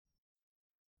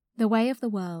The way of the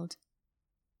world.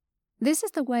 This is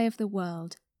the way of the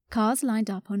world. Cars lined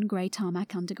up on grey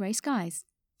tarmac under grey skies.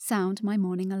 Sound my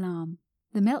morning alarm.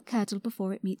 The milk curdle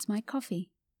before it meets my coffee.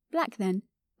 Black then,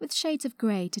 with shades of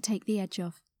grey to take the edge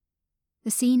off. The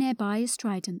sea nearby is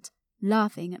strident,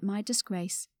 laughing at my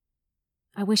disgrace.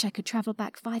 I wish I could travel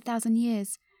back 5,000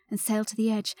 years and sail to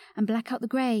the edge and black out the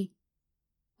grey.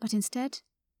 But instead,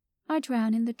 I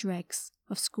drown in the dregs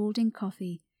of scalding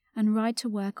coffee and ride to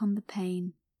work on the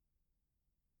pane.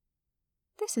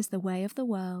 This is the way of the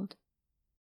world.